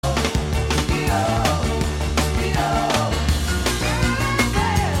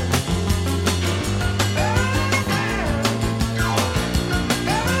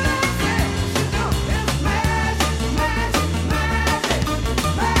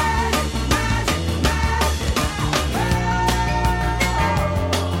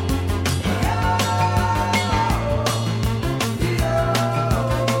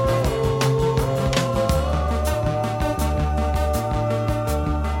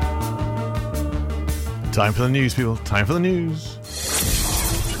Time for the news, people. Time for the news.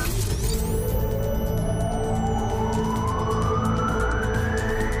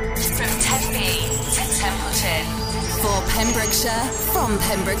 From Tenby to Templeton. For Pembrokeshire, from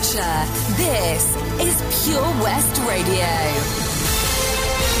Pembrokeshire, this is Pure West Radio.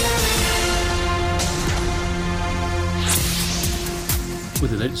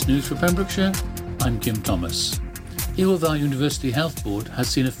 With the latest news for Pembrokeshire, I'm Kim Thomas. Hywel Dda University Health Board has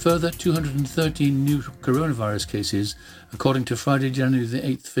seen a further 213 new coronavirus cases, according to Friday, January the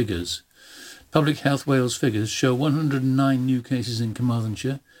 8th figures. Public Health Wales figures show 109 new cases in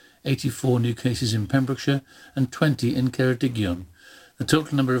Carmarthenshire, 84 new cases in Pembrokeshire and 20 in Ceredigion. The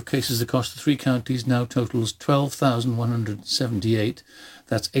total number of cases across the three counties now totals 12,178.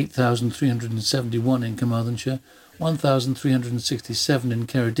 That's 8,371 in Carmarthenshire, 1,367 in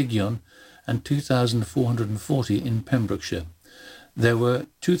Ceredigion and 2,440 in Pembrokeshire. There were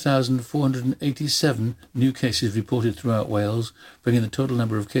 2,487 new cases reported throughout Wales, bringing the total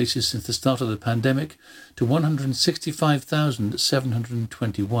number of cases since the start of the pandemic to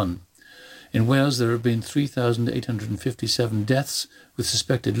 165,721. In Wales, there have been 3,857 deaths with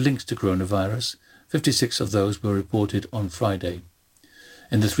suspected links to coronavirus. 56 of those were reported on Friday.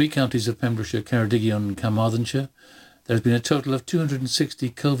 In the three counties of Pembrokeshire, Ceredigion and Carmarthenshire, there has been a total of 260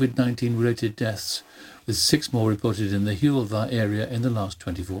 COVID-19 related deaths, with 6 more reported in the Hywel Dda area in the last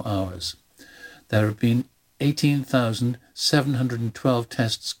 24 hours. There have been 18,712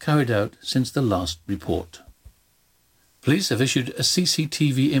 tests carried out since the last report. Police have issued a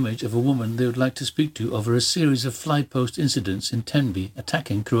CCTV image of a woman they would like to speak to over a series of fly post incidents in Tenby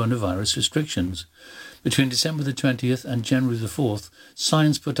attacking coronavirus restrictions. Between December the 20th and January the 4th,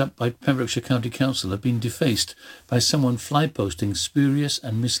 signs put up by Pembrokeshire County Council have been defaced by someone fly posting spurious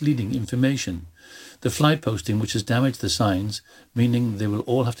and misleading information. The fly posting, which has damaged the signs, meaning they will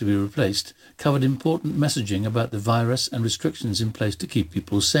all have to be replaced, covered important messaging about the virus and restrictions in place to keep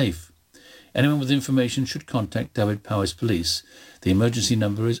people safe. Anyone with information should contact Dyfed-Powys Police. The emergency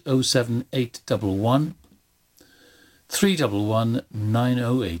number is 07811 311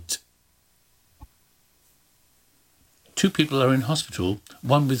 908. 2 people are in hospital,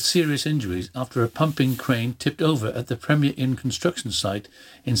 one with serious injuries after a pumping crane tipped over at the Premier Inn construction site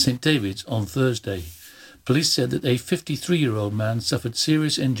in St David's on Thursday. Police said that a 53-year-old man suffered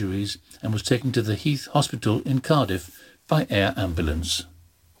serious injuries and was taken to the Heath Hospital in Cardiff by air ambulance.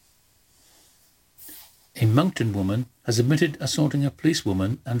 A Moncton woman has admitted assaulting a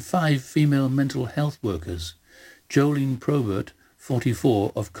policewoman and 5 female mental health workers. Jolene Probert,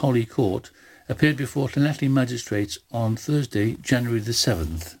 44, of Colley Court, appeared before Llanelli magistrates on Thursday, January the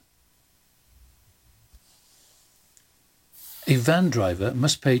 7th. A van driver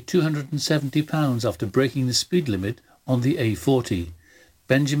must pay £270 after breaking the speed limit on the A40.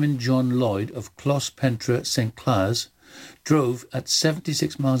 Benjamin John Lloyd of Clos Pentre St Clars drove at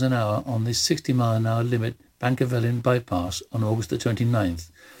 76 miles an hour on the 60 mile an hour limit Bankervelin bypass on August the 29th.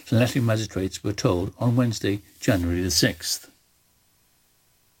 Llanelli magistrates were told on Wednesday, January the 6th.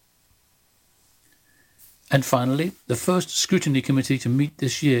 And finally, the first scrutiny committee to meet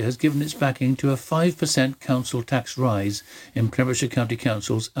this year has given its backing to a 5% council tax rise in Pembrokeshire County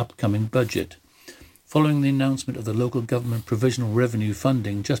Council's upcoming budget. Following the announcement of the local government provisional revenue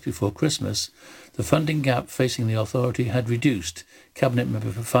funding just before Christmas, the funding gap facing the authority had reduced, Cabinet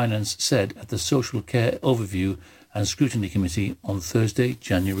Member for Finance said at the Social Care Overview and Scrutiny Committee on Thursday,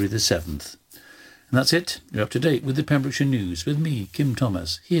 January the 7th. And that's it. You're up to date with the Pembrokeshire News with me, Kim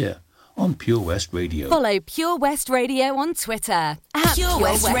Thomas, here on Pure West Radio. Follow Pure West Radio on Twitter at Pure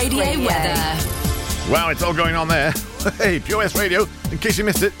West Radio Weather. Wow, it's all going on there. Hey, Pure West Radio. In case you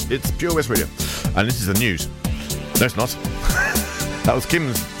missed it, it's Pure West Radio. And this is the news. No, it's not. That was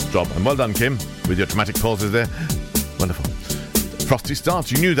Kim's job. And well done, Kim, with your dramatic pauses there. Wonderful. Frosty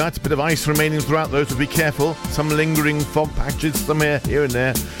starts. You knew that. A bit of ice remaining throughout those, so be careful. Some lingering fog patches somewhere here and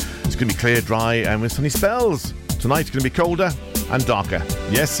there. It's going to be clear, dry, and with sunny spells. Tonight it's going to be colder and darker.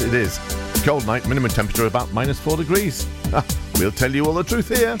 Yes, it is. Cold night, minimum temperature about -4 degrees. We'll tell you all the truth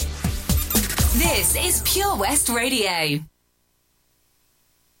here. This is Pure West Radio.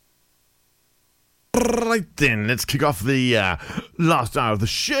 Right then, let's kick off the last hour of the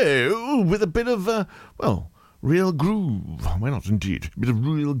show with a bit of, real groove. Why not, indeed? A bit of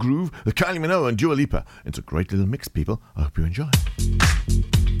real groove. The Kylie Minogue and Dua Lipa. It's a great little mix, people. I hope you enjoy.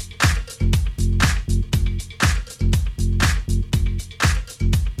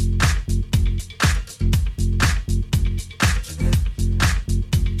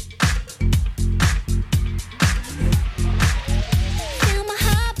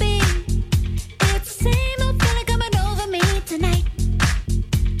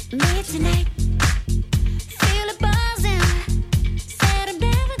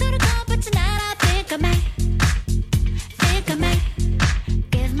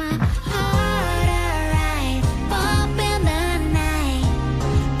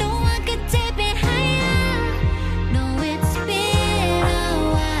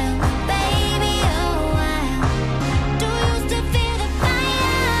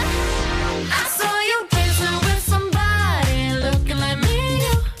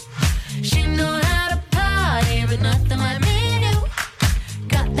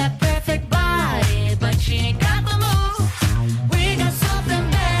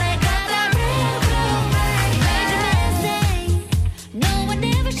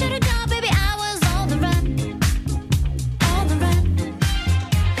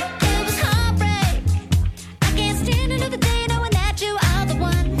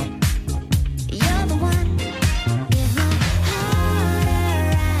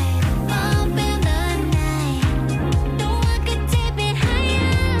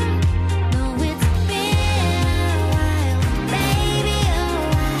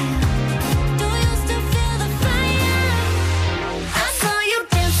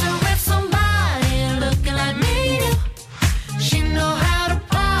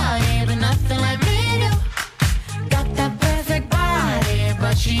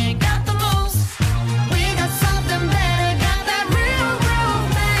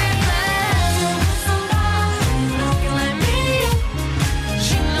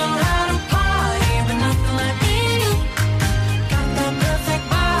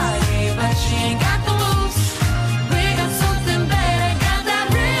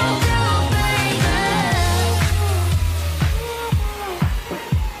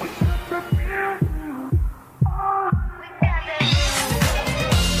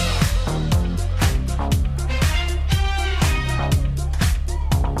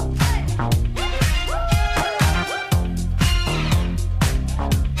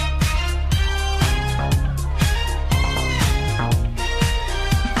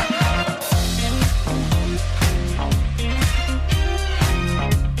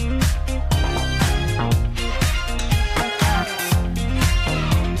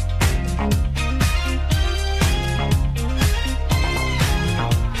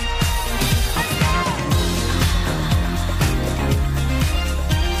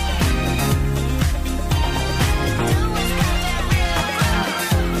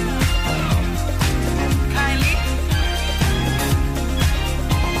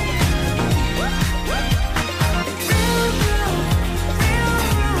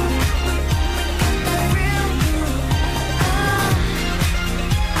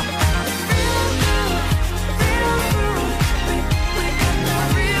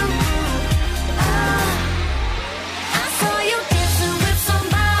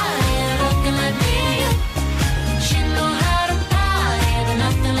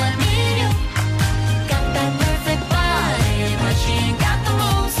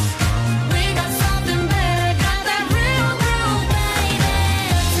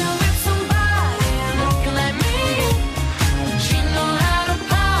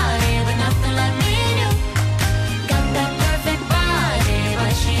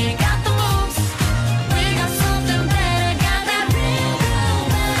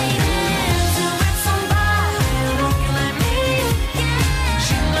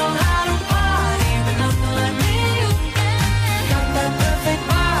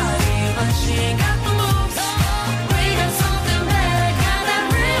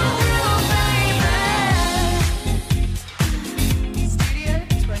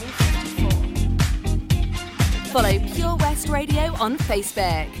 Radio on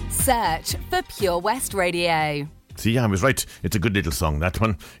Facebook. Search for Pure West Radio. See, I was right. It's a good little song, that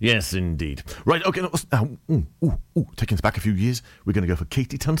one. Yes, indeed. Right, okay. Taking us back a few years, we're going to go for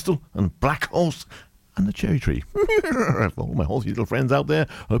Katie Tunstall and Black Horse and the Cherry Tree. For all my horsey little friends out there,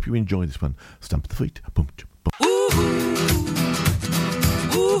 I hope you enjoy this one. Stamp the feet. Boom, boom.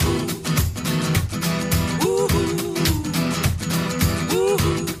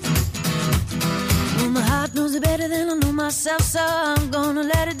 Well, my heart knows it better than I know myself, so I'm gonna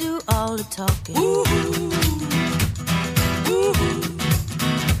let it do all the talking.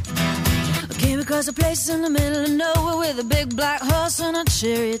 I came across a place in the middle of nowhere with a big black horse and a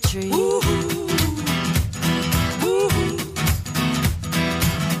cherry tree.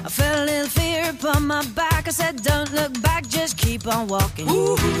 I felt a little fear upon my back. I said, don't look back, just keep on walking.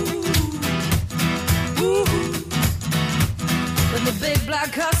 But the big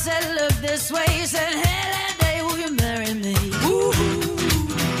black horse said, look this way. He said, hey, that day will you marry me?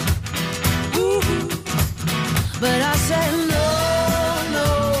 But I said, no, no,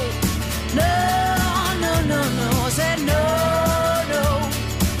 no, no, no, no. I said, no, no,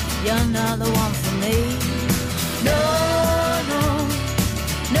 you're not the one for me. No, no,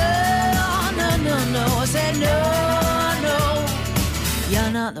 no, no, no, no. I said, no, no,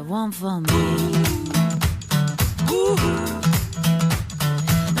 you're not the one for me.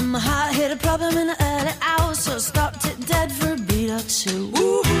 And my heart hit a problem in the early hours, so I stopped it dead for a beat or two.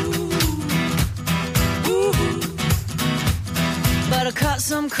 But I cut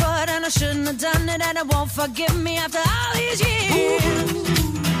some cord and I shouldn't have done it, and it won't forgive me after all these years.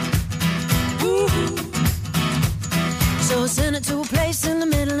 So I sent it to a place in the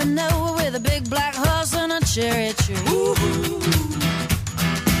middle of nowhere with a big black horse and a cherry tree.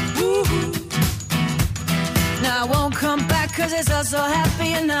 Now I won't come back cause it's all so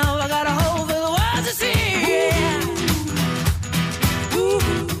happy, and now I got a hole for the world to see.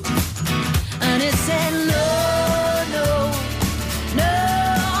 And it said no, no, no,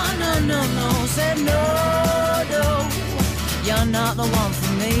 no, no, no. Said no, no, you're not the one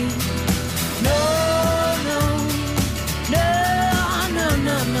for me. No, no, no, no,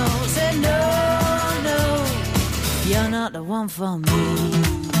 no, no. Said no, no, you're not the one for me.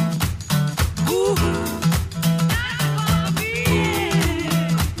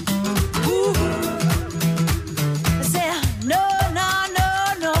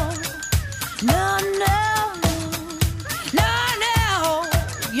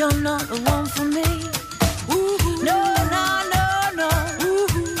 You're not the one for me. No, no, no, no.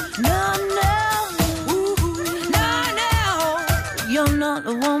 No, no. No, no. You're not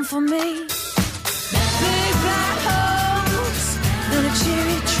the one for me. Big black horse and a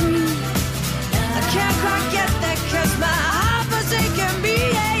cherry tree. I can't quite get that cause my heart forsaken me.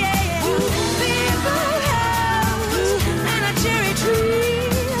 Yeah, yeah, yeah. Big black horse and a cherry tree.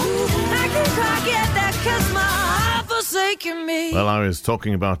 I can't quite get that cause my heart forsaken me. Well, I was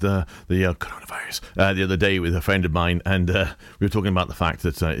talking about the coronavirus the other day with a friend of mine, and we were talking about the fact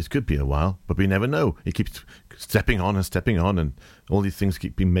that it could be a while, but we never know. It keeps stepping on, and all these things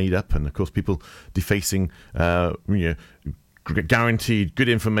keep being made up, and of course people defacing, guaranteed good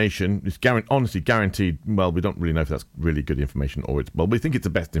information. It's honestly guaranteed. Well, we don't really know if that's really good information or it's, well, we think it's the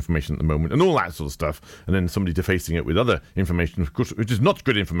best information at the moment and all that sort of stuff. And then somebody defacing it with other information, of course, which is not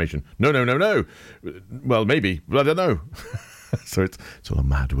good information. No. Well, maybe, but I don't know. So it's all a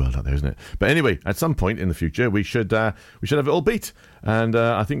mad world out there, isn't it? But anyway, at some point in the future, we should have it all beat. And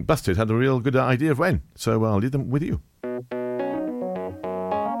I think Busted had a real good idea of when. So I'll leave them with you.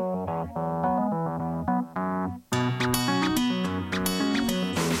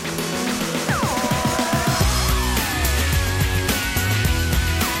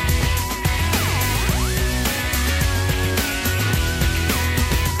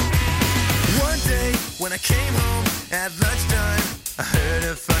 When I came home at lunchtime, I heard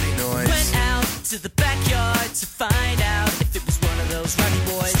a funny noise. Went out to the backyard to find out if it was one of those rowdy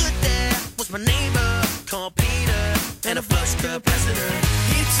boys. Stood there was my neighbor called Peter and a flush capacitor.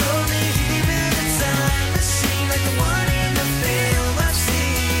 He told me he built a time machine like the one in the film I've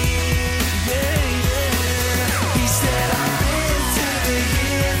seen. Yeah. He said I've been to the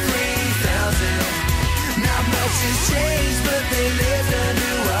year 3000. Not much has changed, but they lived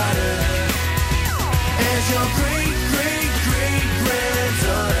underwater. As your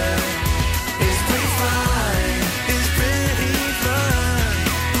great-great-great-granddaughter is pretty fine, is pretty fun.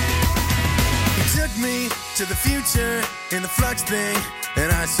 He took me to the future in the flux thing,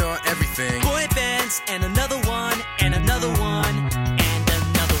 and I saw everything. Boy bands, and another one, and another one, and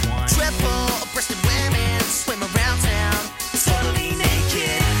another one. Triple-breasted women swim around town, totally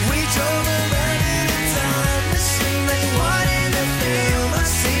naked. We drove around in a time machine like what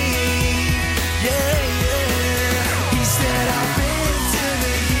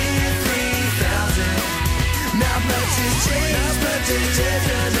has changed, but they lived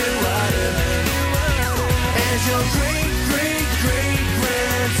underwater. And your great, great, great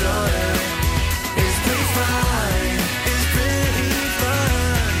granddaughter is pretty fine. Is pretty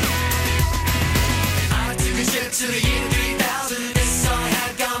fine. I took a trip to the year 3000. This song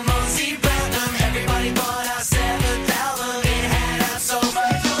had gone mostly platinum. Everybody bought our 7th album. It had out so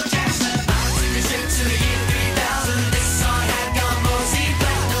Michael Jackson. I took a trip to the year 3000. This song had gone mostly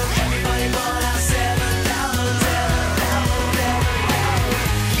platinum. Everybody bought our 7th album.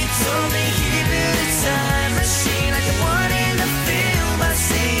 He told me he built a time machine like the one in the film I've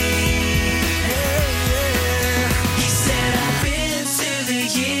seen. He said I've been to the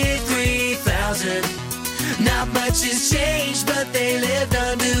year 3000. Not much has changed, but they lived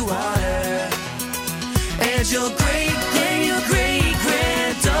underwater. And your great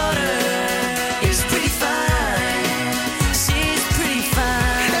granddaughter is pretty fine. She's pretty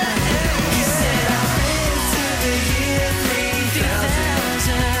fine. He said I've been to the year 3000.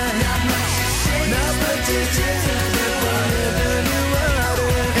 Not much has changed, not much has changed, but they lived underwater.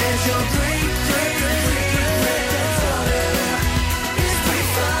 And your great granddaughter is pretty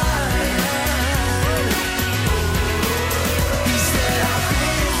fine. He said I've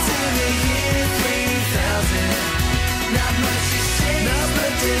been to the year 3000. Not much has changed, not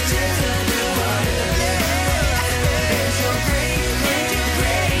much has changed underwater. And your great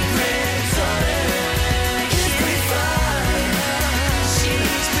granddaughter is pretty fine. She's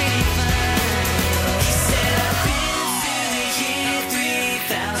pretty fine. He said I've been to the year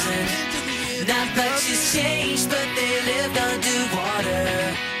 3000. Not much has changed, but they lived underwater.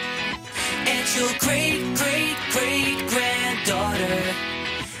 And your great granddaughter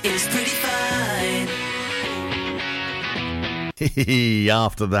is pretty fine.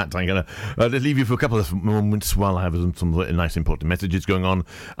 After that, I'm going to leave you for a couple of moments while I have some nice important messages going on,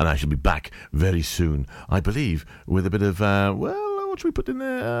 and I shall be back very soon, I believe, with a bit of, what should we put in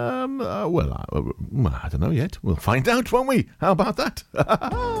there? I don't know yet. We'll find out, won't we? How about that?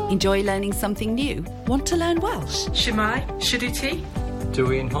 Enjoy learning something new? Want to learn Welsh? Shemai, Shuduti.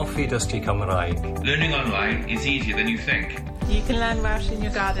 Dwi'n hoffi dysgu Cymraeg. Learning online is easier than you think. You can learn Welsh in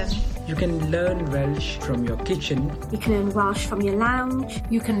your garden. You can learn Welsh from your kitchen. You can learn Welsh from your lounge.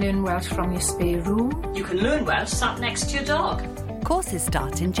 You can learn Welsh from your spare room. You can learn Welsh sat next to your dog. Courses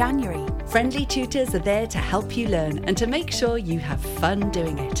start in January. Friendly tutors are there to help you learn and to make sure you have fun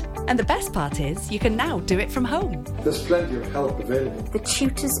doing it. And the best part is, you can now do it from home. There's plenty of help available. The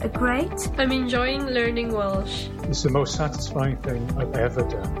tutors are great. I'm enjoying learning Welsh. It's the most satisfying thing I've ever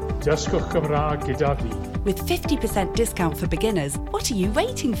done. Dysgwch Cymraeg gyda fi. With 50% discount for beginners, what are you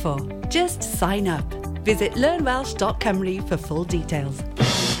waiting for? Just sign up. Visit learnwelsh.cymru for full details.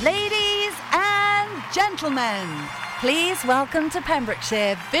 Ladies and gentlemen, please welcome to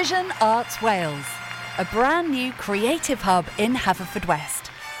Pembrokeshire Vision Arts Wales, a brand new creative hub in Haverfordwest.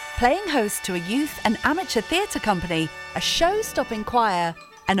 Playing host to a youth and amateur theatre company, a show-stopping choir,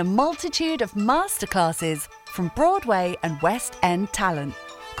 and a multitude of masterclasses from Broadway and West End talent.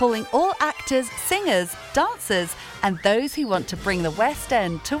 Calling all actors, singers, dancers, and those who want to bring the West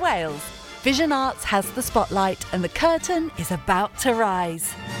End to Wales. Vision Arts has the spotlight and the curtain is about to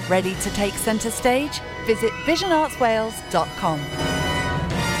rise. Ready to take centre stage? Visit visionartswales.com.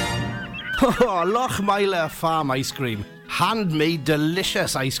 Oh, Lochmeyler Farm Ice Cream. Handmade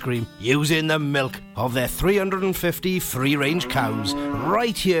delicious ice cream using the milk of their 350 free-range cows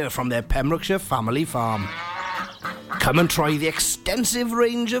right here from their Pembrokeshire family farm. Come and try the extensive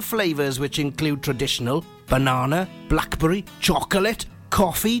range of flavours which include traditional, banana, blackberry, chocolate,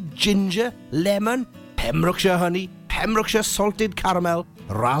 coffee, ginger, lemon, Pembrokeshire honey, Pembrokeshire salted caramel,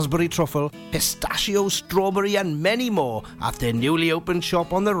 raspberry truffle, pistachio, strawberry and many more at their newly opened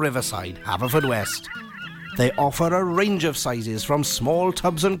shop on the Riverside, Haverfordwest. They offer a range of sizes from small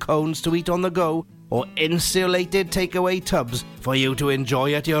tubs and cones to eat on the go or insulated takeaway tubs for you to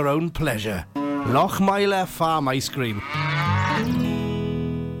enjoy at your own pleasure. Lochmeyler Farm Ice Cream.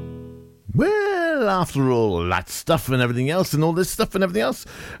 Well, after all that stuff and everything else and all this stuff and everything else,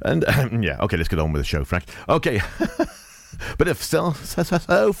 and okay, let's get on with the show, Frank. Okay. Bit of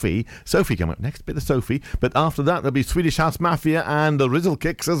Sophie coming up next, bit of Sophie, but after that there'll be Swedish House Mafia and the Rizzle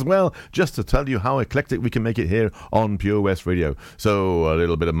Kicks as well, just to tell you how eclectic we can make it here on Pure West Radio. So a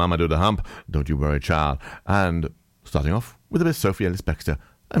little bit of Mama Do the Hump, Don't You Worry Child, and starting off with a bit of Sophie Ellis-Bextor,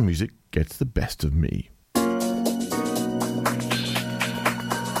 and music gets the best of me.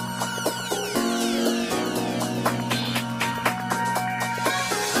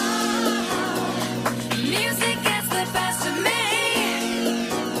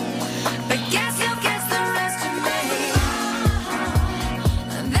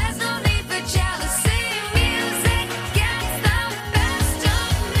 There's no need for jealousy. Music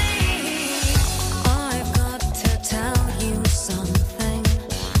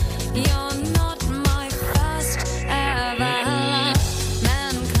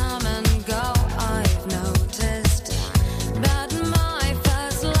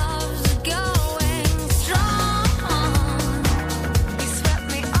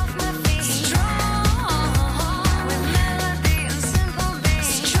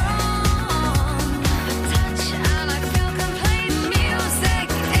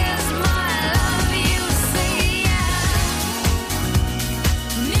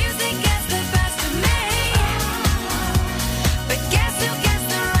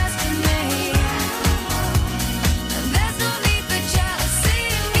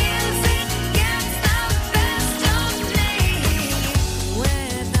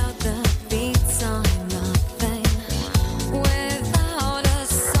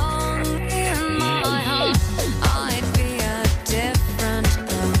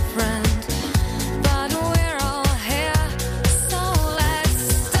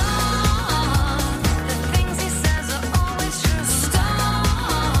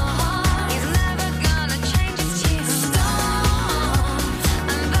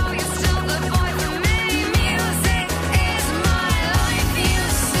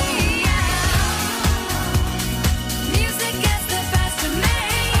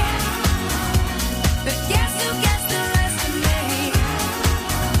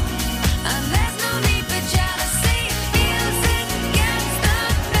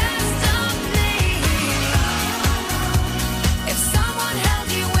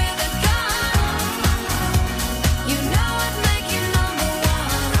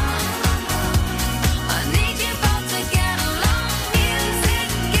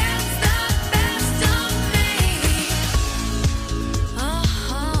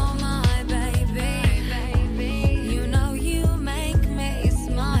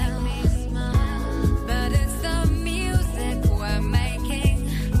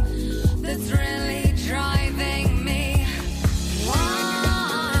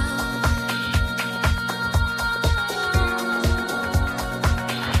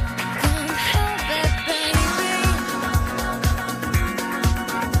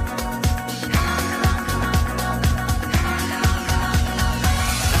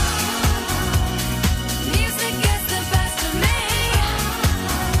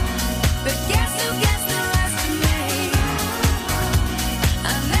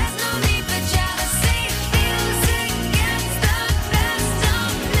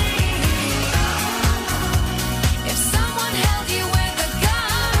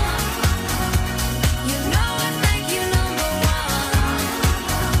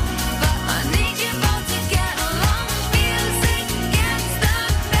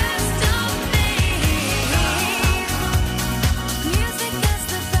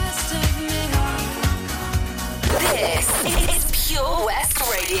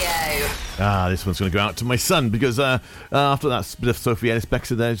This one's going to go out to my son because after that bit of Sophie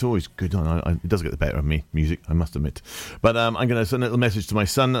Ellis-Bextor there, it's always good. It does get the better of me, music, I must admit. But I'm going to send a little message to my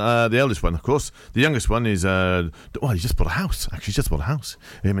son, the eldest one, of course. The youngest one is, he just bought a house. Actually, he's just bought a house.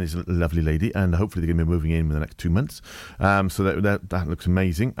 Him and his lovely lady, and hopefully they're going to be moving in the next 2 months. So that looks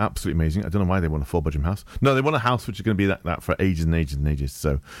amazing, absolutely amazing. I don't know why they want a 4-bedroom house. No, they want a house which is going to be that for ages and ages and ages.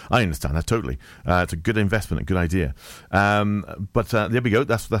 So I understand that totally. It's a good investment, a good idea. But there we go.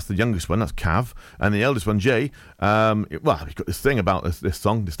 That's the youngest one. That's Cav, and the eldest one, Jay. We've got this thing about this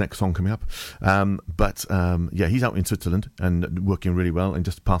next song coming up. He's out in Switzerland and working really well and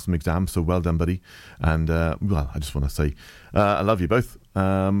just passed some exams. So well done, buddy. And I just want to say I love you both.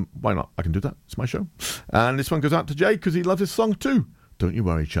 Why not? I can do that. It's my show. And this one goes out to Jay because he loves this song too. Don't you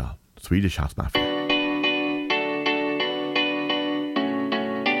worry, Charles. Swedish House Mafia.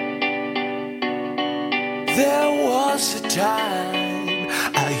 There was a time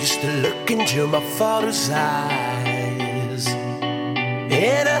I used to look into my father's eyes.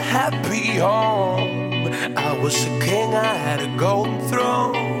 In a happy home, I was a king, I had a golden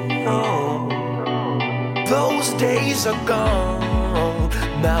throne. Those days are gone,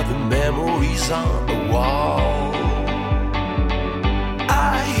 now the memories on the wall.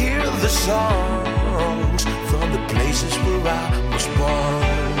 I hear the songs from the places where I was born.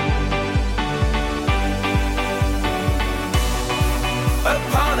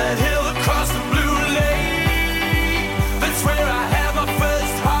 Upon a hill across the blue lake, that's where I had my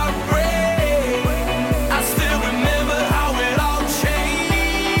first heartbreak. I still remember how it all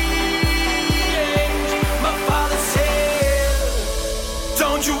changed. My father said,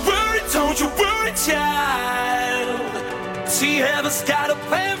 don't you worry, child. See, heaven's got a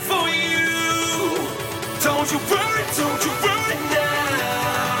plan for you. Don't you worry now.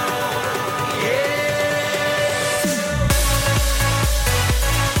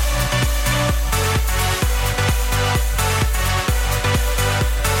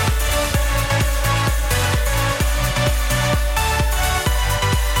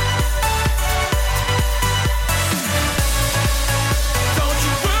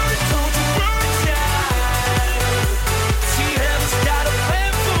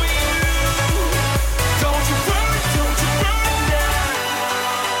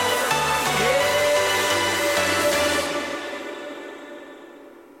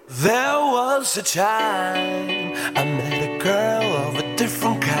 A time I met a girl of a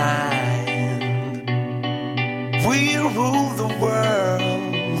different kind. We ruled the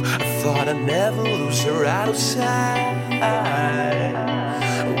world. I thought I'd never lose her out of sight.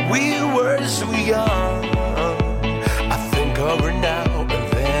 We were so young. I think of her now and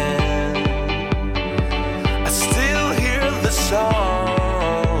then. I still hear the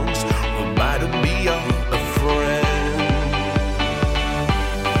songs reminding me of a friend.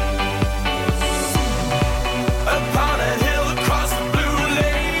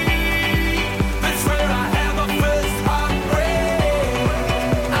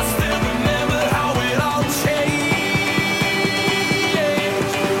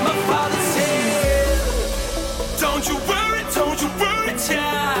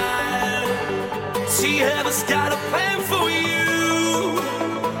 Heaven's got a plan for you.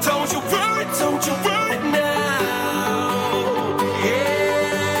 Don't you worry now.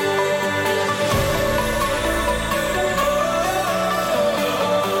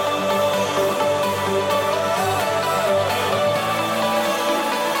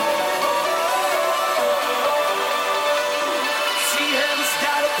 See, heaven's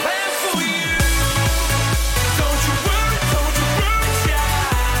got a plan for you. Don't you worry,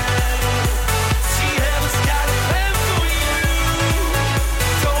 child. See, heaven's got a plan for you.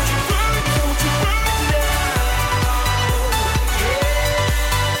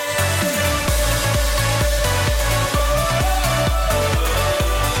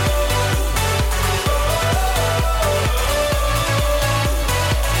 Don't you worry now.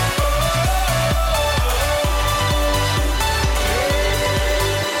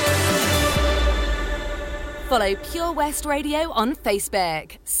 Follow Pure West Radio on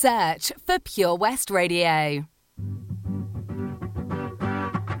Facebook. Search for Pure West Radio.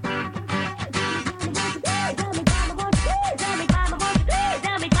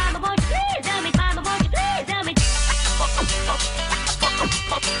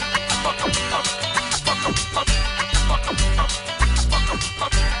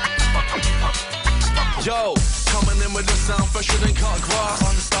 Yo, coming in with the sound fresher than cut grass.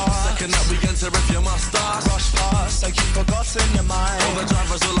 On the start, second up we enter if you must start. Rush past, like you forgotten your mind. All the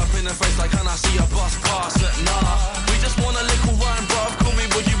drivers all up in the face like, can I see a bus pass? But nah, we just want a little wine, bruv. Call me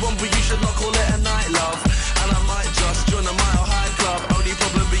what you want, but you should not call it a night, love. And I might just join a Mile High Club. Only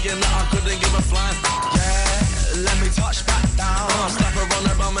problem being that I couldn't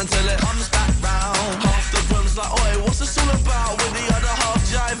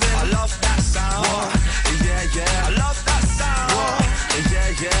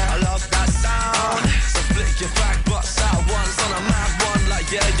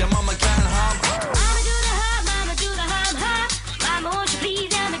your mama can hum. Mama do the hum, mama do the hum, hum. Mama, won't you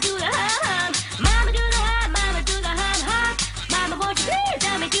please let me do the hum, hum. Mama do the hum, mama do the hum, hum. Mama, won't you please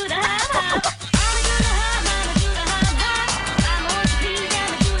let me do the hum, hum. Mama do the hum, mama do the hum, hum. Mama, won't you please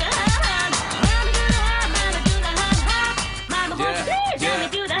let me do the hum, hum. Mama do the hum, mama do the hum, hum. Mama, won't you please let me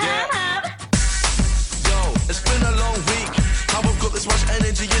do the hum, hum. Yo, it's been a long week. How I've got this much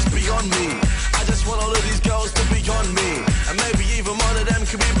energy is beyond me. I just want all of these girls to be on me. And maybe even one of them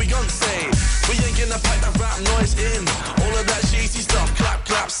could be Beyonce. We ain't gonna pack that rap noise in. All of that cheesy stuff, clap,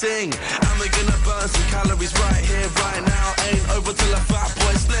 clap, sing. And we're gonna burn some calories right here, right now. Ain't over till a fat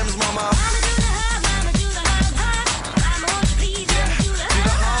boy slims, mama. Mama do the hum, mama do the hum, hum. Mama, won't you please let me do the hum, Do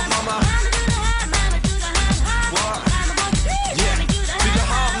the hum, hum. mama. Mama do the hum, mama do the hum, hum. What? Mama, won't you please let me do the Do the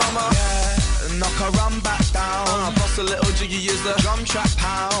hum, hum, mama. Yeah, knock her run back down. Boss a little jiggy is the drum track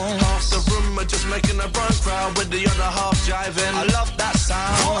pound. Half the room are just making a run crowd with the other half jiving. I love that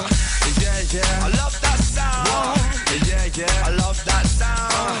sound. Yeah, yeah. I love that sound. Yeah, yeah. I love that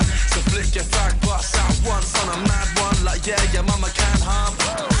sound. So flick your fag butts out once on a mad one. Like, yeah, your mama can hum.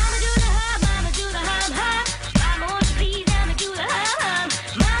 Mama do the hum, mama do the hum, hum. Mama, won't you please let me do the hum, hum.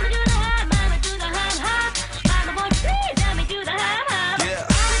 Mama do the hum, mama do the hum, hum. Mama, won't you please let me do the hum, hum. Yeah.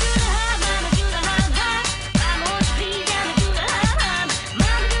 Mama do the hum, mama do the hum, hum. Mama, won't you please let me do the hum, hum.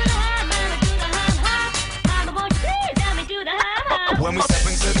 Mama do the hum, mama do the hum, hum. Mama, won't you please let me do the hum, hum. When we step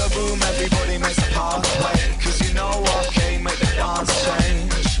into the room, everybody makes a pathway. Cause you know what came, make the dance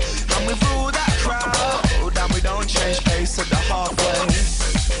change. And we rule that crowd, and we don't change pace at the halfway.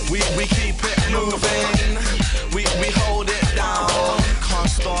 We keep it moving, we hold it down. Can't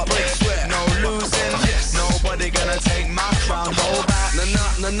stop, break sweat, no losing. Yes. Nobody gonna take my crown, hold back.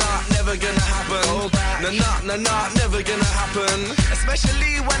 Nah, never gonna happen. Hold back. Nah, never gonna happen.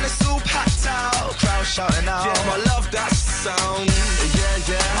 Especially when it's all packed out, crowd shouting out. Yeah, I love that sound. Yeah,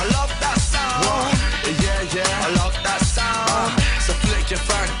 yeah, I love that sound. What? Yeah, yeah, I love that sound. So flick your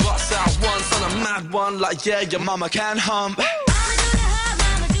fag butts out once on a mad one. Like, yeah, your mama can hum. Mama do the hum,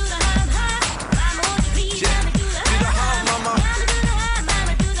 mama do the hum, hum. Mama, won't you please let me do the hum, hum. mama. Mama do the hum,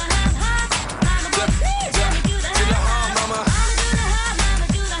 mama do the hum, hum. Mama, won't you please let me do the hum, hum. mama. Mama do the hum, mama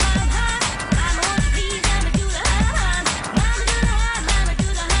do the hum, hum. Mama, won't you please let me do the hum, hum. Mama do the hum, mama do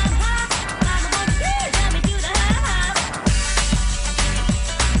the hum, hum. Mama, won't you please let me do the hum, hum.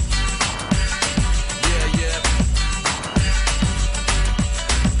 Yeah, yeah.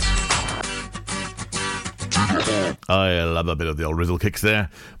 I love a bit of the old Rizzle kicks there,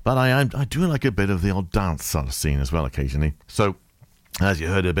 but I do like a bit of the old dance sort of scene as well occasionally. So, as you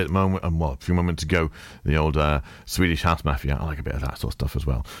heard a few moments ago, the old Swedish House Mafia, I like a bit of that sort of stuff as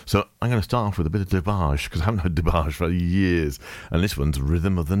well. So I'm going to start off with a bit of DeBarge, because I haven't heard DeBarge for years, and this one's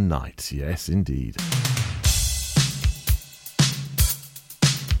Rhythm of the Night. Yes, indeed.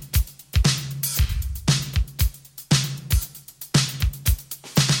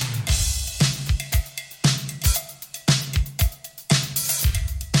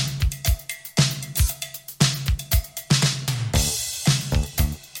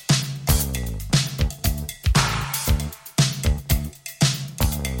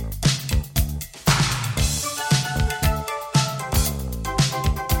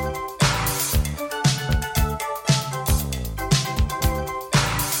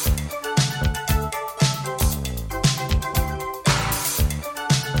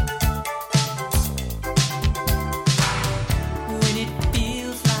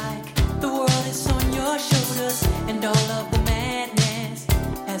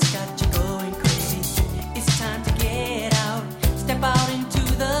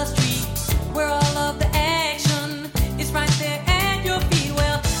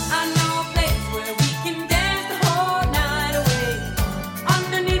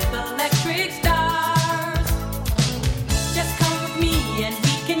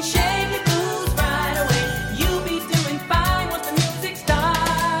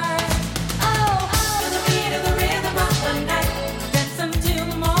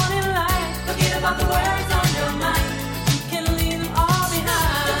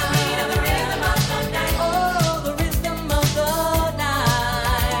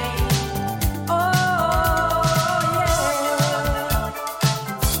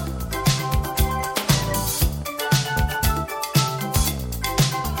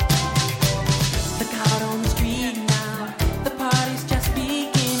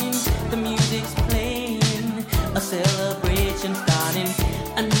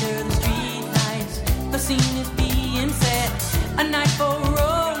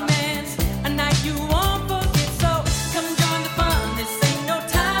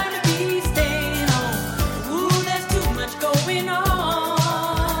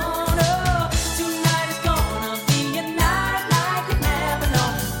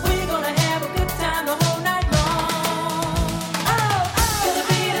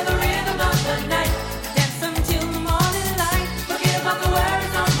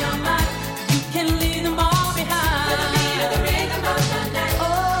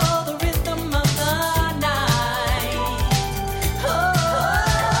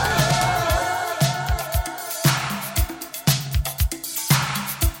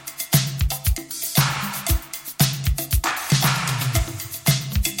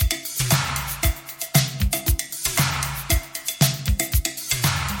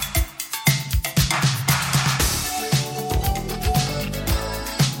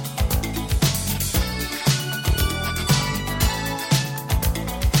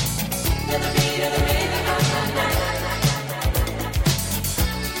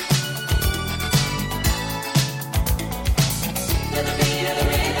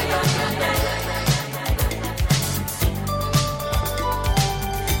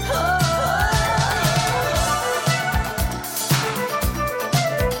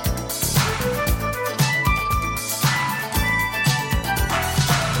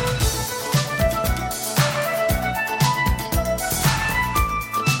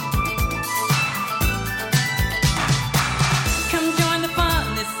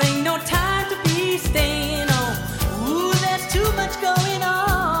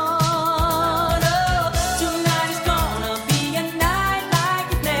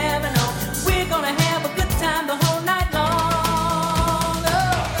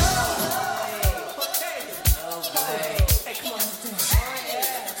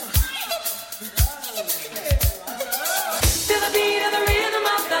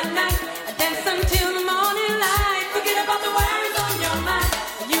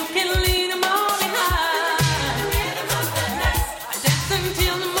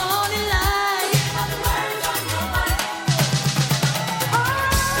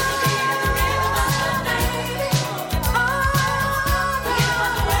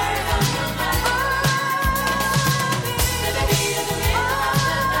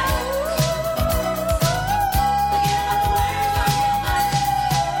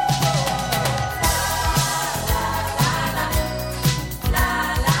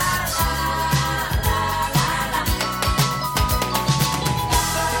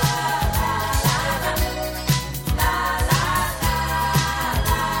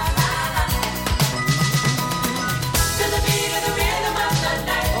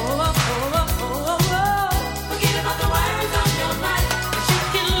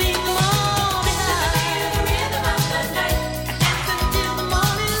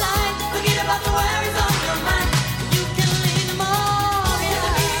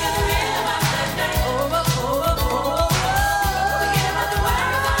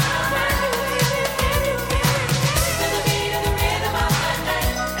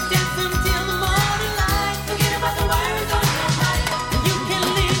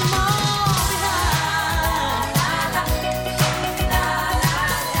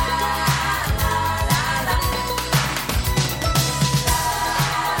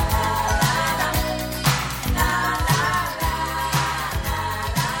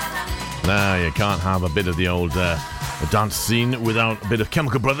 you can't have a bit of the old dance scene without a bit of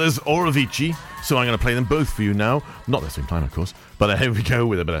Chemical Brothers or Avicii, so I'm going to play them both for you now. Not at the same time, of course, but here we go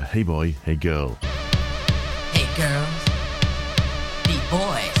with a bit of Hey Boy, Hey Girl. Hey girls, beat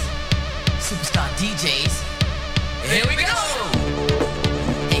boys, superstar DJs, here we go!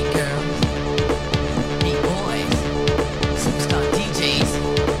 Hey girls, beat boys, superstar DJs,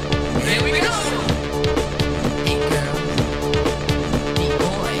 here we go! Hey girls, beat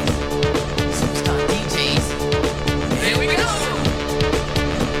boys, superstar DJs, here we go!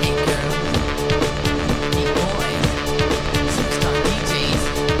 Hey girls, beat boys, superstar DJs,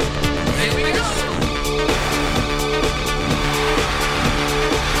 here we go!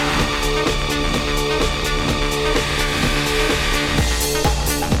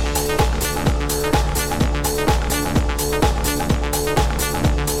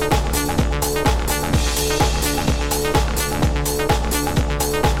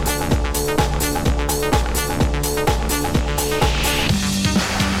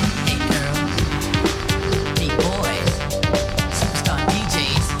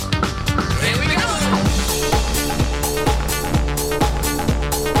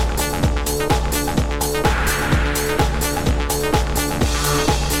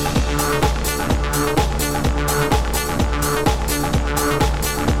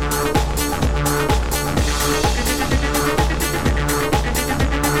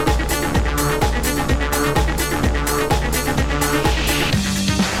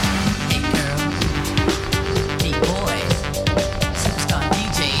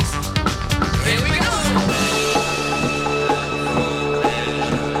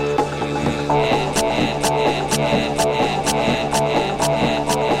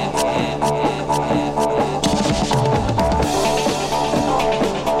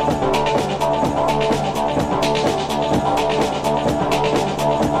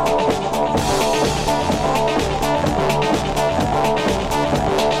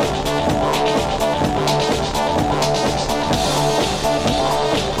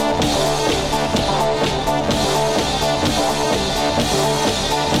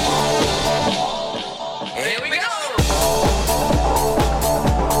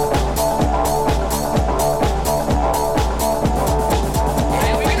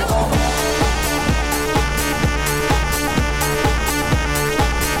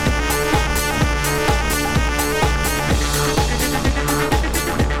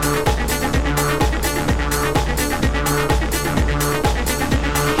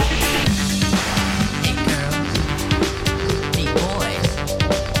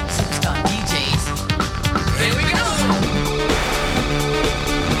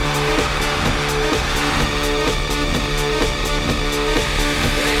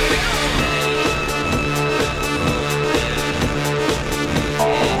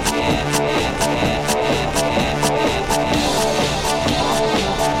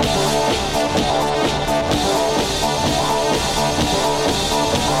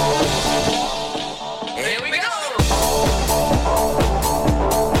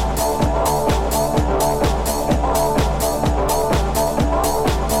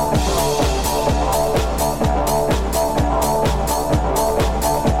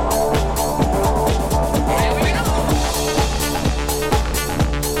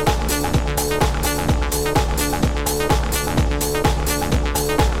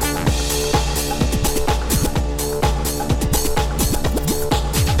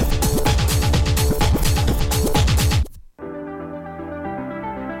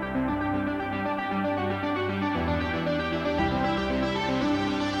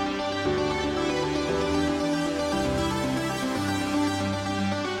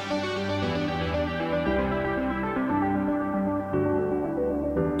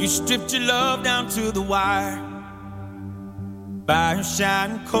 You stripped your love down to the wire. Fire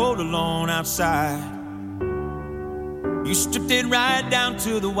shining cold alone outside. You stripped it right down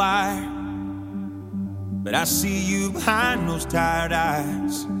to the wire. But I see you behind those tired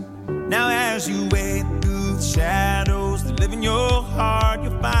eyes. Now as you wade through the shadows that live in your heart,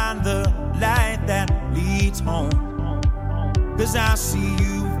 you'll find the light that leads home. 'Cause I see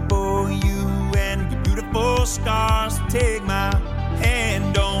you for you and your beautiful scars. Take my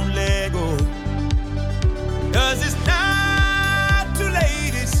hand, don't let go. 'Cause it's not too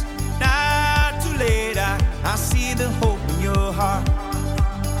late, it's not too late. I see the hope in your heart.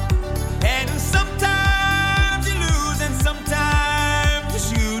 And sometimes you lose and sometimes you're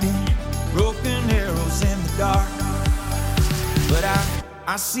shooting broken arrows in the dark. But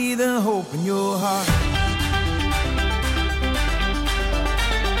I see the hope in your heart.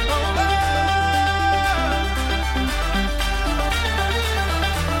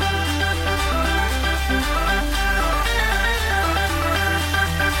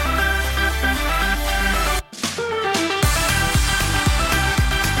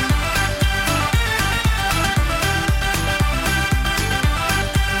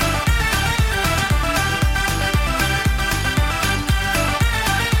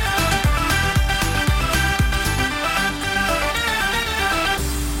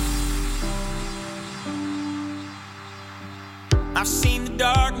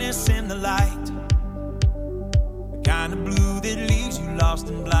 the light, the kind of blue that leaves you lost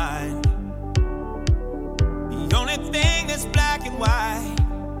and blind. The only thing that's black and white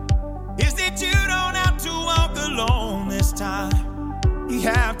is that you don't have to walk alone this time. You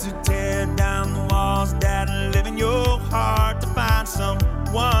have to tear down the walls that live in your heart to find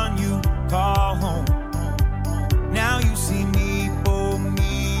someone you call home. Now you see me for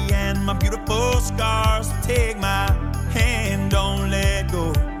me and my beautiful scars. Take my hand, don't let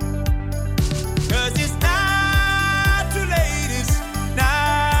go. 'Cause it's not too late, it's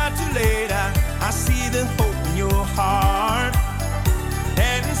not too late. I see the hope in your heart.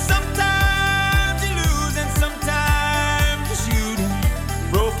 And sometimes you lose and sometimes you're shooting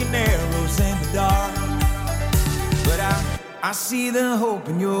broken arrows in the dark. But I see the hope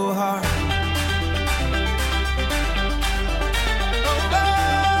in your heart.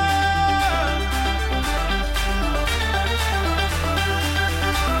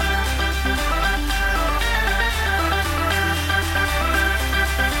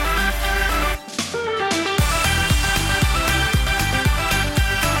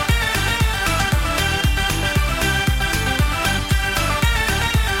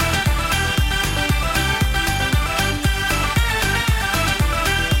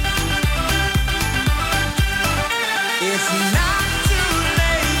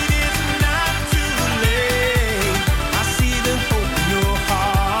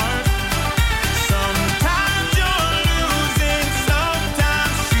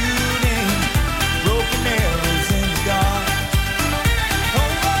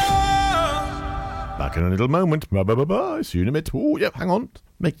 In a little moment. See you in a minute. Oh, yeah, hang on.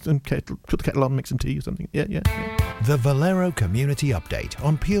 Make some kettle, put the kettle on, make some tea or something. Yeah. The Valero Community Update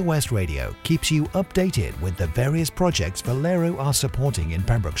on Pure West Radio keeps you updated with the various projects Valero are supporting in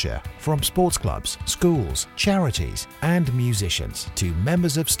Pembrokeshire, from sports clubs, schools, charities and musicians to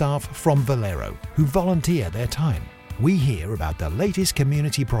members of staff from Valero who volunteer their time. We hear about the latest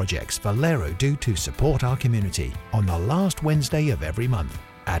community projects Valero do to support our community on the last Wednesday of every month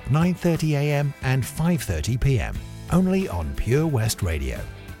at 9:30 a.m. and 5:30 p.m. only on Pure West Radio.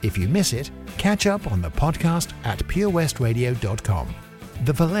 If you miss it, catch up on the podcast at purewestradio.com.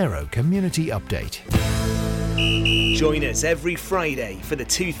 The Valero Community Update. Join us every Friday for the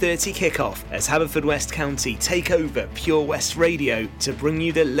 2:30 kickoff as Haverfordwest County take over Pure West Radio to bring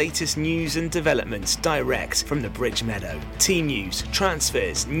you the latest news and developments direct from the Bridge Meadow. Team news,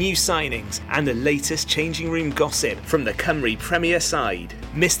 transfers, new signings and the latest changing room gossip from the Cymru Premier side.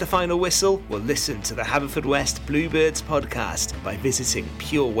 Miss the final whistle? Well, listen to the Haverfordwest Bluebirds podcast by visiting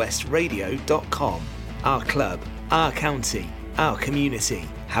purewestradio.com. Our club, our county, our community.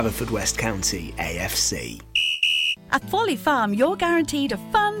 Haverfordwest County AFC. At Folly Farm, you're guaranteed a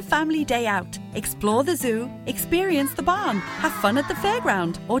fun family day out. Explore the zoo, experience the barn, have fun at the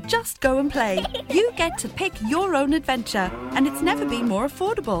fairground, or just go and play. You get to pick your own adventure, and it's never been more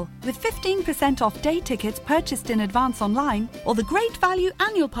affordable. With 15% off day tickets purchased in advance online, or the great value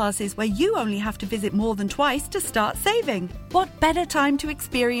annual passes where you only have to visit more than twice to start saving. What better time to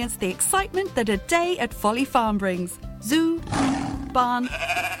experience the excitement that a day at Folly Farm brings? Zoo, barn,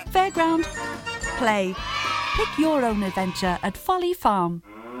 fairground, play. Pick your own adventure at Folly Farm.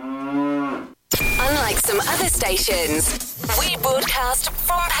 Unlike some other stations, we broadcast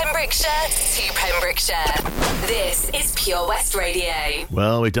from Pembrokeshire to Pembrokeshire. This is Pure West Radio.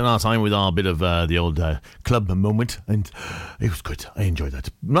 Well, we've done our time with our bit of the old club moment, and it was good. I enjoyed that.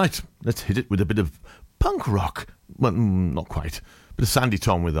 Right, let's hit it with a bit of punk rock. Well, not quite. But a Sandy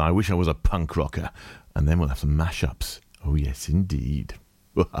Tom with I Wish I Was a Punk Rocker. And then we'll have some mashups. Oh, yes, indeed.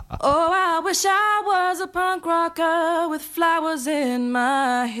 Oh, I wish I was a punk rocker with flowers in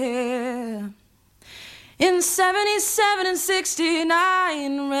my hair. In 77 and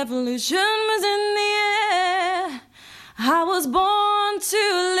 69, revolution was in the air. I was born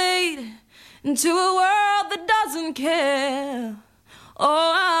too late into a world that doesn't care.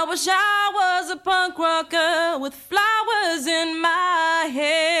 Oh, I wish I was a punk rocker with flowers in my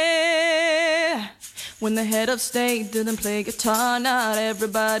hair. When the head of state didn't play guitar, not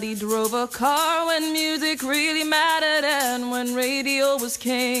everybody drove a car. When music really mattered and when radio was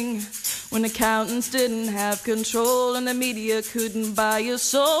king. When accountants didn't have control and the media couldn't buy your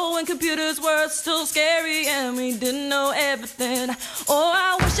soul. When computers were still scary and we didn't know everything. Oh,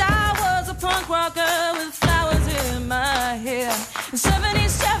 I wish I was a punk rocker with flowers in my hair. In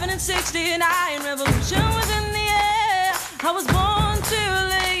 77 and 69, revolution was in the air. I was born too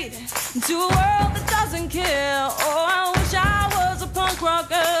late into a world that doesn't care. Oh, I wish I was a punk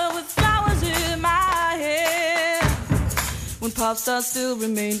rocker with flowers in my hair. When pop stars still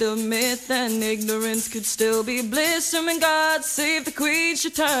remained a myth, and ignorance could still be bliss. And when God save the queen,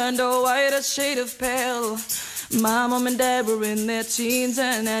 she turned a white a shade of pale. My mom and dad were in their teens,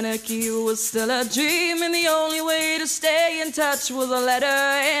 and anarchy was still a dream, and the only way to stay in touch was a letter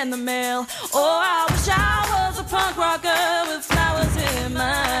in the mail. Oh, I wish I was a punk rocker with flowers in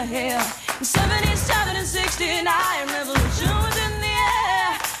my hair. In 77 and 69, revolution was in the air.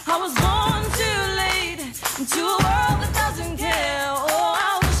 I was born too late into a world that doesn't care. Oh,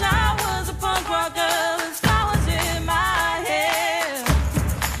 I wish I was a punk rocker with flowers in my hair.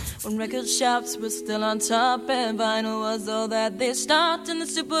 When record shops were still on top and vinyl was all that they stopped, and the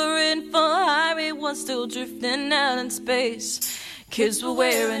super info highway was still drifting out in space. Kids were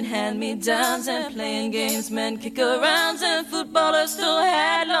wearing hand-me-downs and playing games, men kick-arounds, and footballers still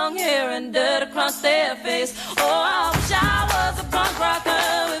had long hair and dirt across their face. Oh, I wish I was a punk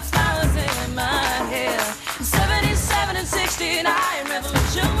rocker with flowers in my hair. In 77 and 69,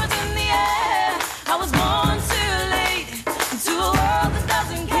 revolution was in the air. I was born too late into a world that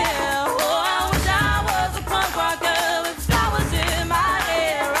doesn't care. Oh, I wish I was a punk rocker with flowers in my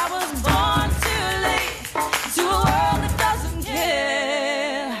hair. I was born too late into a world that doesn't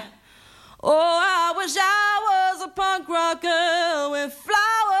care. Oh, I wish I was a punk rocker with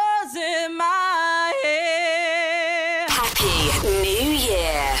flowers in my hair. Happy New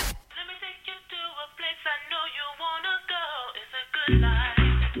Year. Let me take you to a place I know you wanna go. It's a good life.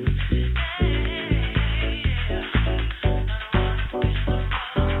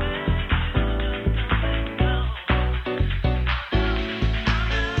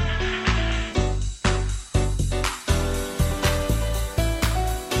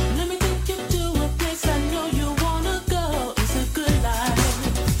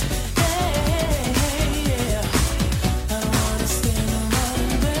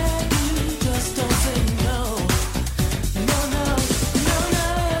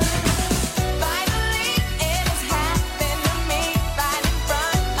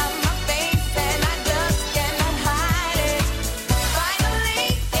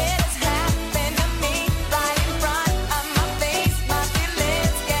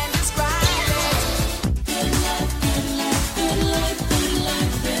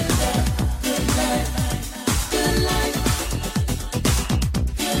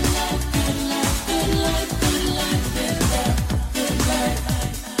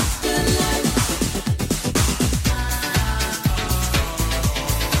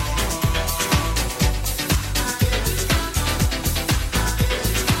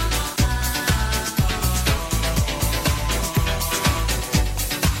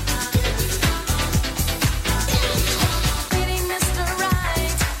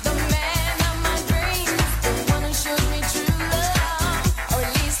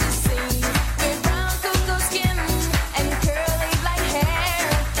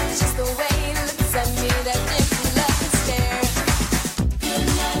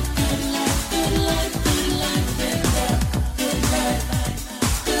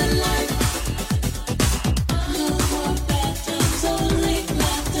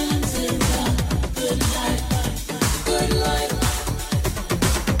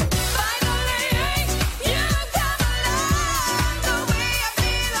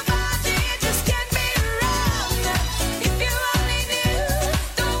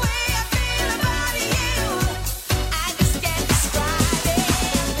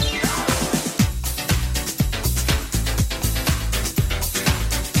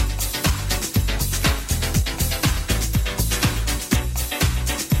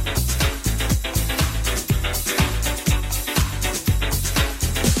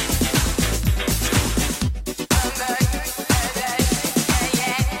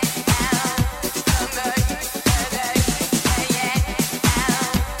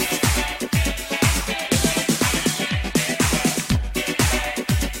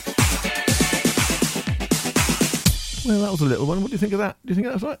 Well, that was a little one. What do you think of that? Do you think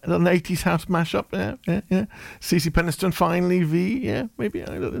that's right? An 80s house mashup? Yeah. CeCe Peniston, Finally V. Yeah, maybe.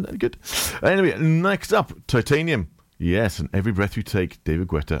 Good. Anyway, next up, Titanium. Yes, and Every Breath You Take, David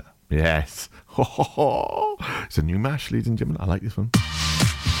Guetta. Yes. It's a new mash, ladies and gentlemen. I like this one.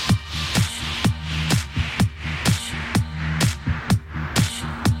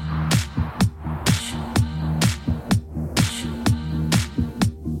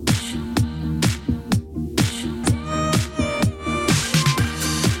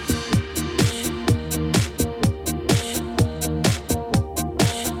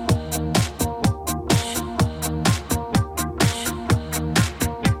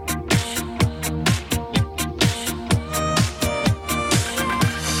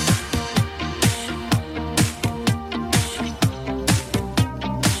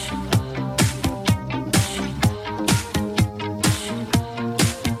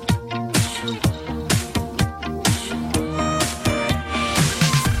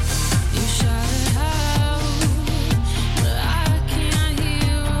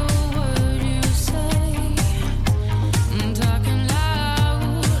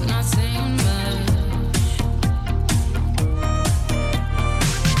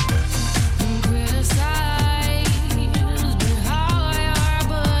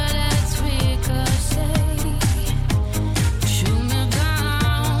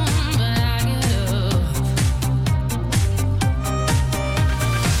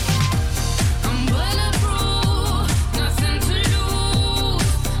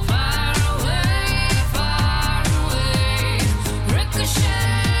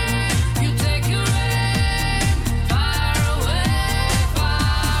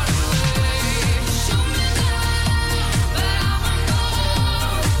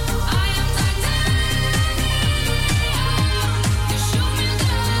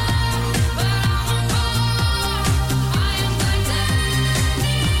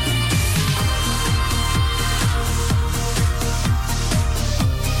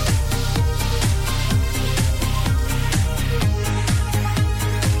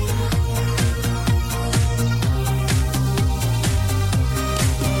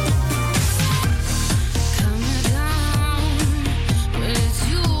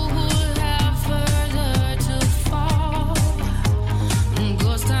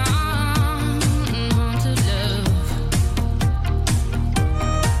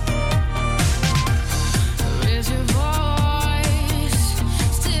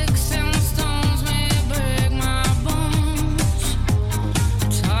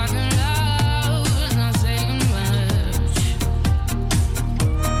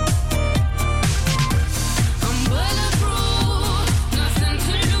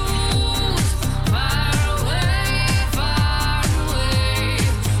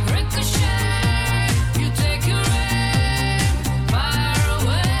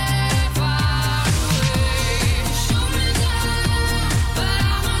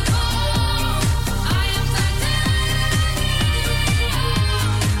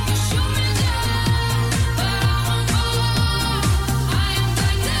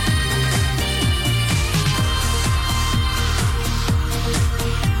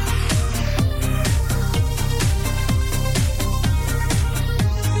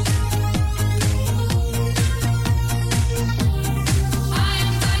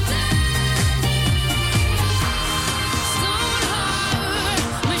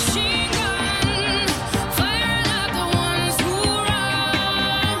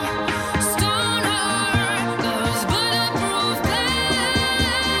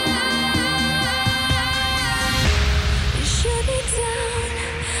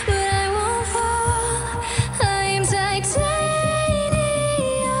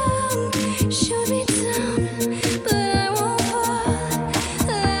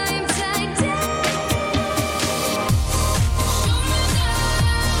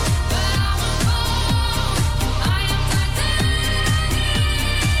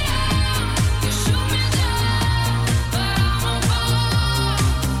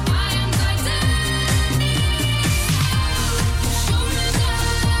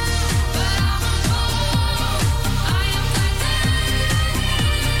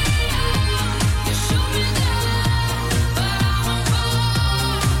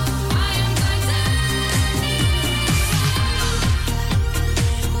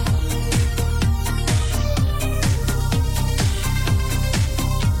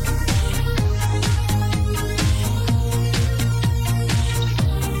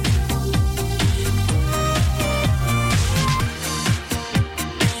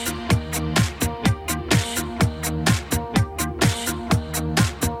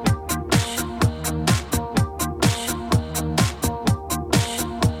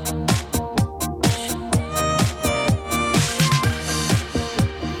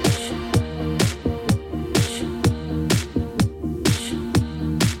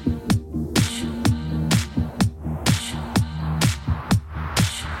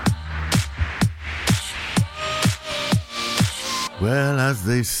 Well, as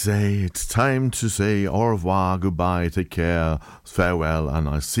they say, it's time to say au revoir, goodbye, take care, farewell, and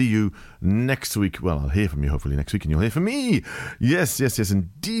I'll see you next week. Well, I'll hear from you hopefully next week, and you'll hear from me. Yes,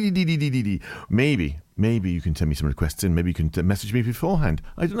 indeed. Maybe you can send me some requests in. Maybe you can message me beforehand.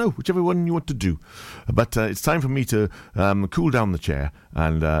 I don't know, whichever one you want to do. But it's time for me to cool down the chair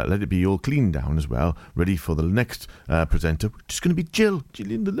and let it be all cleaned down as well, ready for the next presenter, which is going to be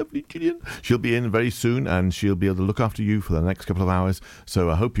Gillian, the lovely Gillian. She'll be in very soon, and she'll be able to look after you for the next couple of hours.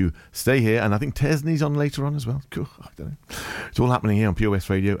 So I hope you stay here. And I think Tesney's on later on as well. Cool. I don't know. It's all happening here on Pure West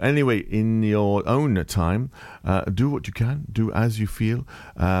Radio. Anyway, in your own time, do what you can. Do as you feel.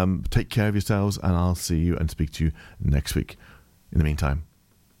 Take care of yourselves, and I'll see you and speak to you next week. In the meantime,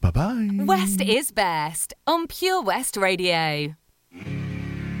 bye-bye. West is best on Pure West Radio.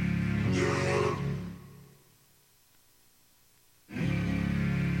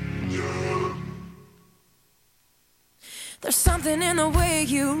 There's something in the way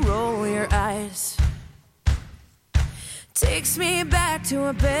you roll your eyes, takes me back to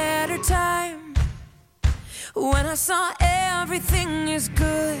a better time, when I saw everything is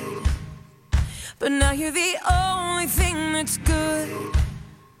good, but now you're the only thing that's good.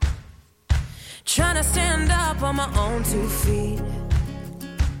 Trying to stand up on my own 2 feet.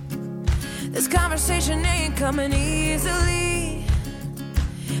 This conversation ain't coming easily,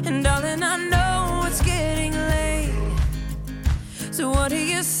 and darling, I know it's getting late. So what do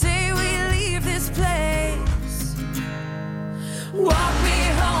you say we leave this place? Walk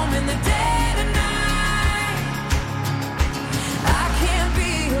me home in the dead of night. I can't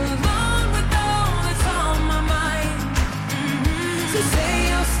be alone with all that's on my mind. So say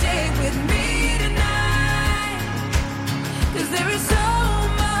you'll stay with me tonight, 'cause there is so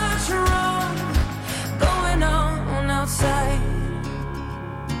much wrong going on outside.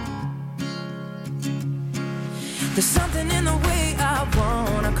 There's something in the way I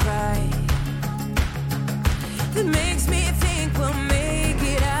wanna cry that makes me think we'll make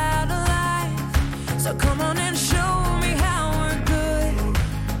it out alive. So come on and show me how we're good.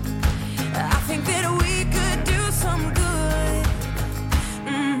 I think that we could do some good.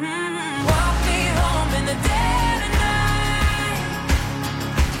 Walk me home in the dead of night.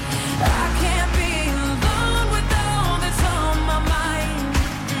 I can't be alone with all that's on my mind.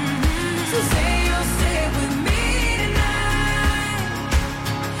 So say you'll stay with me,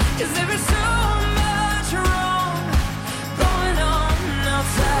 'cause there is so much wrong going on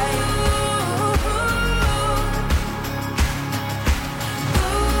outside.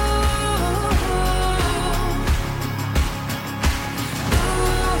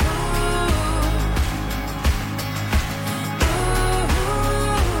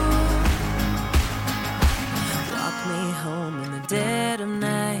 Walk me home in the dead of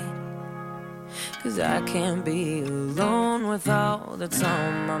night, 'cause I can't be alone with all that's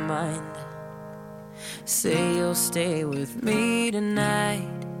on my mind. Say you'll stay with me tonight,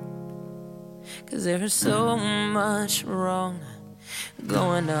 'cause there's so much wrong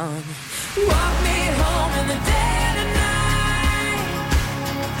going on. Walk me home in the day.